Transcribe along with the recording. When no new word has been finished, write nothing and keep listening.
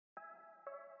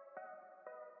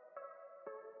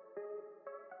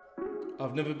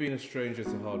I've never been a stranger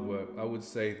to hard work. I would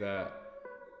say that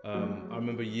I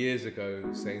remember years ago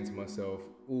saying to myself,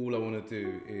 all I want to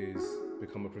do is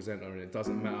become a presenter, and it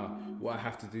doesn't matter what I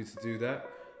have to do that.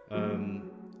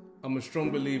 I'm a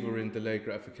strong believer in delayed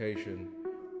gratification.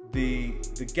 The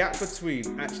gap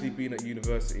between actually being at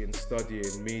university and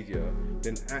studying media,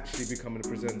 then actually becoming a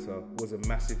presenter, was a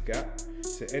massive gap.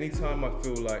 So anytime I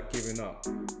feel like giving up,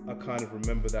 I kind of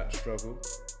remember that struggle.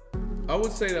 I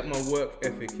would say that my work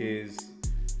ethic is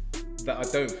that I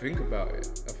don't think about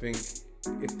it. I think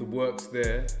if the work's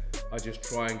there, I just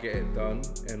try and get it done,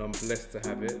 and I'm blessed to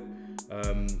have it.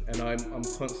 And I'm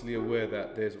constantly aware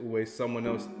that there's always someone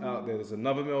else out there. There's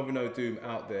another Melvin Odoom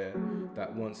out there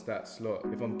that wants that slot.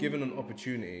 If I'm given an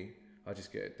opportunity, I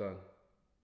just get it done.